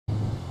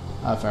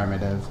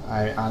Affirmative.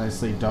 I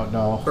honestly don't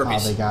know how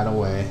Burpees. they got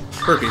away.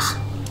 Burpees.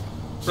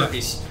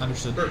 Burpees. Yeah,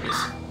 understood.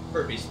 Burpees.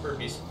 Burpees.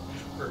 Burpees.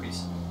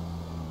 Burpees.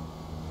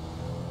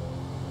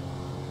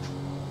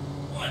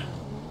 1,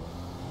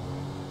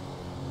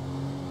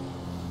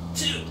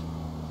 2,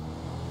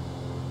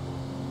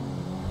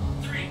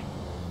 3,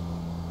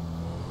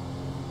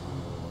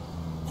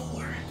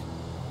 4,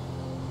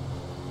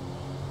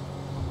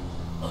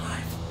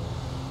 5,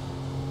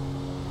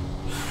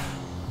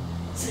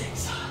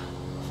 6,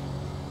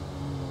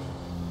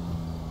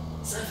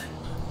 7.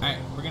 Alright,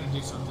 we're gonna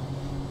do something.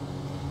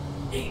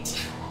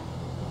 8.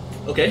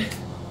 Okay.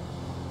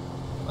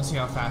 Let's see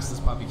how fast this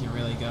puppy can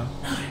really go.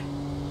 9,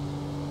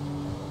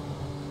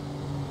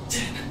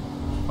 10.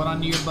 Put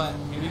on your butt.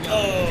 Here we go.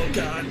 Oh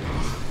God.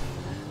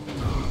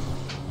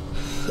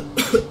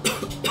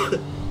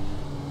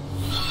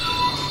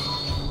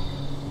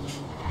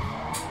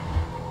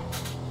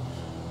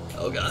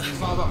 Oh God.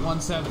 It's all about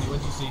 170.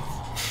 What'd you see?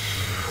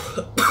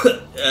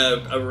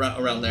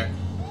 Around there.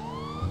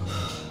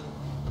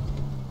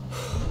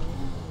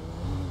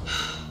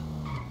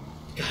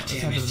 God Let's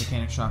damn head to the it.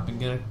 mechanic shop and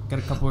get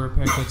a couple of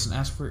repair kits and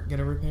ask for get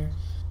a repair.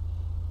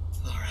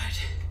 All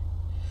right.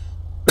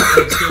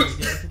 Upstairs,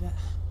 get into that.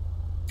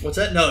 What's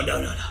that? No.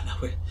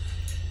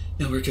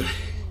 We're good.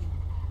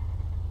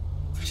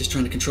 Just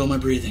trying to control my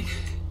breathing.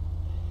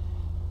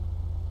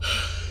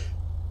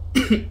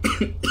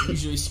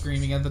 Usually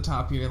screaming at the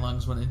top of your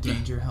lungs when in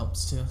danger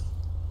helps too.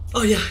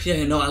 Oh yeah.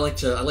 No, I like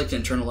to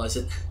internalize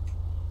it.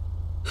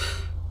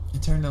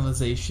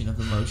 Internalization of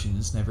emotion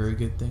is never a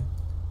good thing.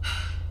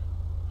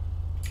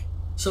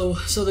 So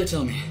they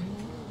tell me.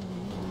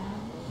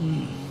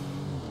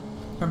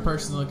 From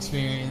personal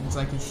experience,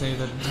 I can say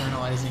that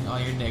internalizing all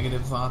your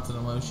negative thoughts and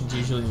emotions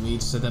usually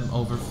leads to them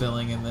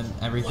overfilling and then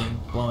everything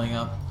blowing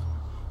up.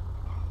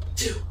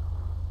 2,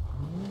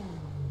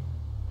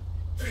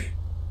 3,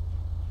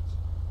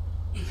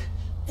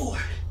 4.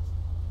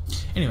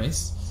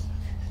 Anyways,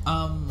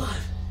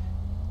 5.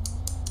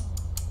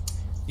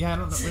 yeah, I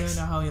don't really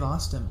know how he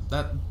lost him.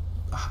 That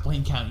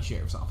Blaine County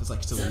Sheriff's Office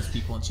likes to lose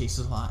people and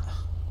chases a lot.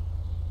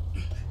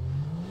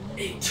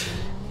 8.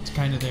 It's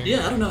kind of their...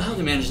 Yeah, I don't know how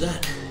they manage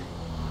that.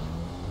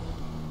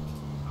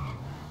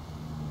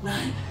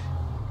 9.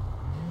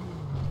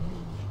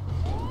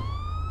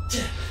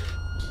 10.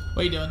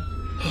 What are you doing?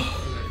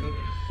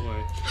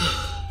 What?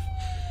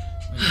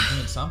 You're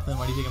doing something.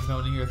 Why do you think I'm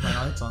going in here with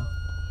my lights on?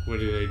 What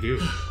did I do?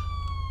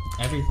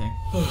 Everything.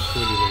 What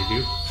did I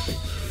do?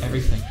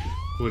 Everything.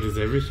 What does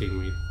everything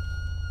mean?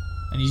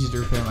 I need you to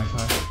repair my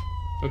car.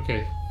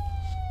 Okay.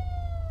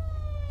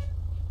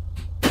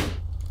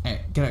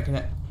 Hey, get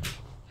out.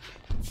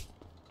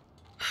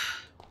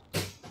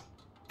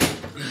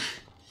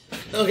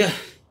 Oh God.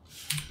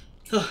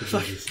 Oh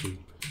fuck. Did you sleep?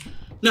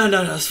 No,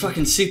 it's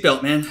fucking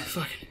seatbelt, man.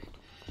 Fuck.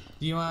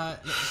 Do you I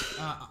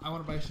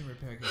want to buy some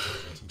repair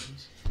kits,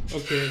 please.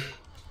 Okay.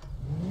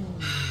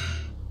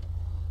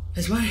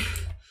 Is my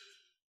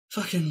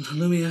fucking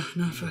Lumia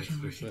not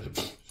fucking What's working?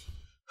 up?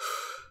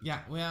 Yeah,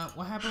 well,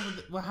 what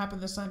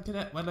happened this time,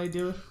 Cadet? What did I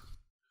do?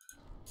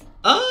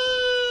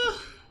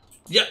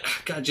 Yeah,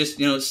 God, just,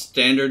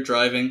 standard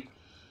driving.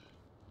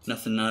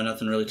 Nothing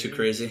really too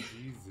crazy.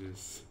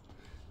 Jesus.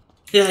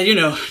 Yeah,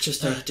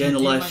 just a day in the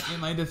life.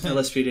 In my defense,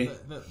 LSPD.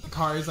 the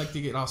cars like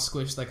to get all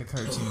squished like a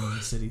cartoon in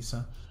the city,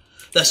 so...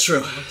 That's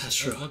true. That's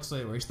true. It looks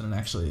way worse than it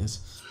actually is.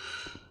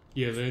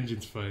 Yeah, the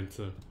engine's fine,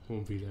 so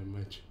won't be that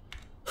much.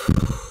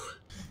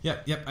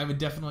 Yep. I would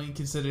definitely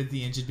consider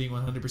the engine being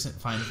 100%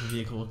 fine if a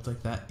vehicle looked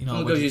like that. You know,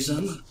 I'll go use the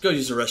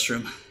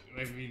restroom.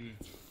 I mean,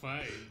 it's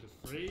fine.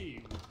 The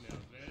frame. Now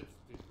that's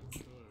a different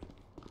story.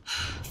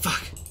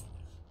 Fuck.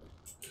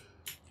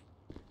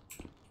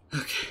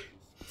 Okay.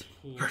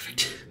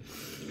 Perfect.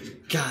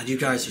 God, you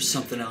guys are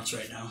something else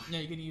right now. Yeah,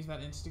 you gonna use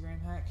that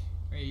Instagram hack?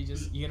 Where you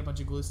get a bunch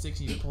of glue sticks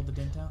and you pull the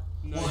dent out?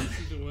 No, One. you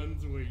see the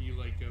ones where you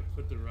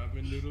put the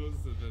ramen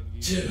noodles and then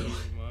you 2. take them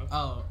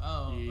off?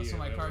 Oh, Yeah, so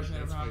my car's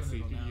made of that's my ramen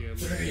noodle safety. now. Yeah, look.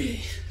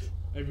 3.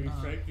 I mean,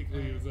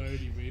 practically it was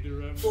already made of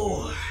ramen.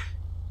 4.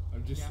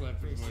 I'm just Yeah,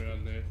 slapping basically. more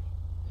on there.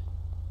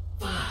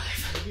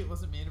 5. Maybe it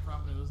wasn't made of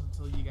ramen noodles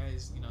until you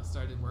guys,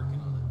 started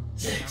working on it.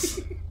 6.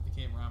 It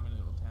became ramen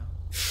noodle town.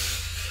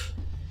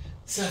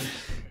 7.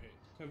 Alright,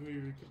 how many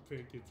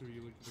repair kits were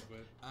you looking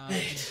at? I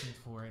just need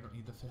 4. I don't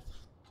need the 5th.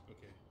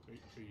 Okay,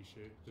 are you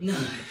sure? 9.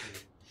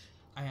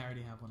 I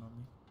already have one on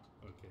me.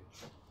 Okay.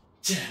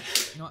 10.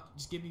 You know what?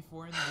 Just give me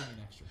 4 and then give me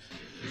an extra.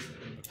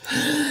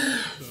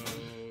 So,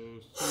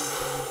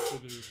 200 for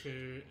the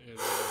repair and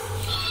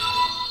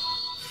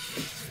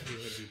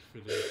 200 for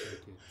the repair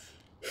kits.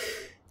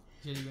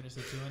 Yeah, you're gonna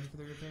say 200 for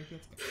the repair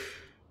kits?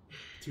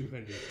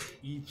 200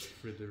 each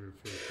for the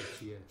repair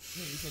kits, yes.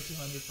 Yeah, you said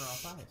 200 for all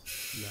 5.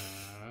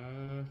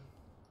 Nah.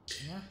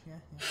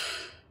 Yeah.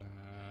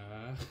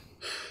 Nah.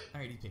 I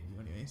already paid you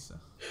anyway, so.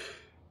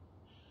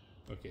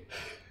 Okay.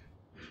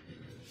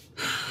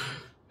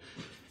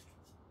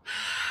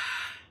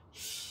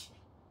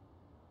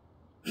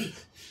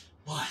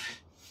 One.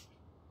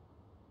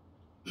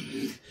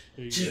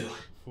 There you 2. go.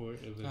 4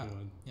 and then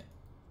 1. Yeah.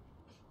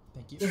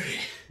 Thank you. 3.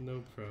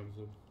 No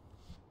problem.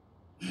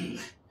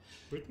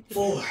 Where'd they get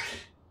 4. that? I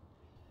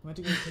went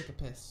to go take a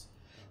piss.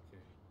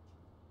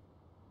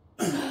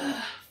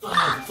 Okay.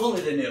 5. If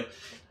only they knew.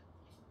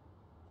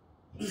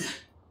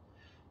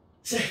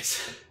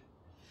 6.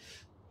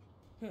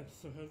 Yeah,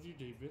 so how's your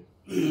day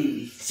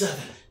been? 7.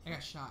 I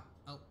got shot.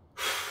 Oh,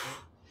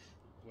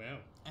 Wow.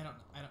 I don't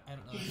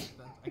know.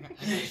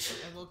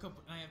 I woke up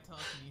and I have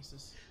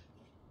telekinesis,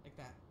 like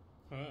that.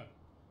 Huh.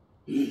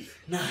 9.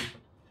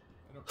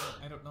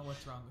 I don't know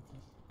what's wrong with me.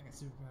 I got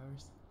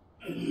superpowers.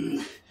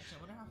 Actually, I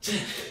wonder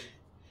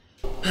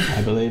how.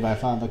 I believe I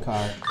found the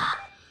car.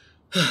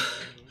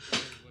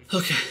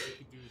 Okay.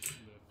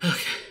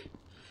 Okay.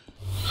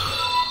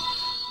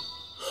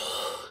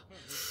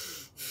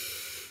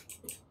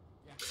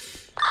 Yeah.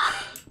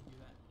 I can do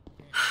that.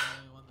 Okay, I'm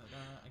the only one that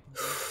I can do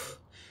it.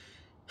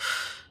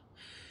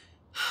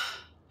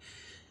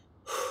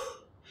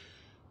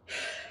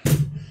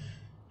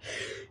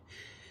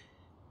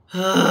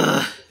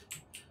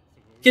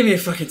 Give me a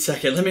fucking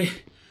second. Let me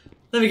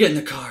get in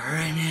the car,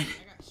 alright, man?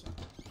 I got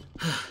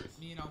shot.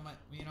 me and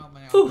all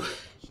my Whew. got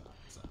shot.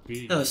 So.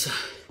 That was,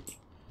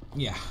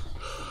 Yeah.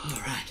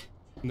 alright.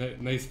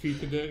 Nice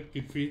pizza, Doug.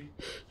 Good for you.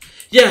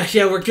 Yeah,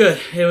 we're good.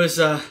 It was,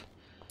 yeah.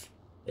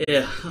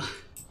 I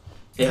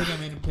think I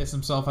made him piss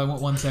himself. I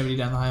went 170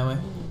 down the highway.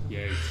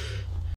 Yikes.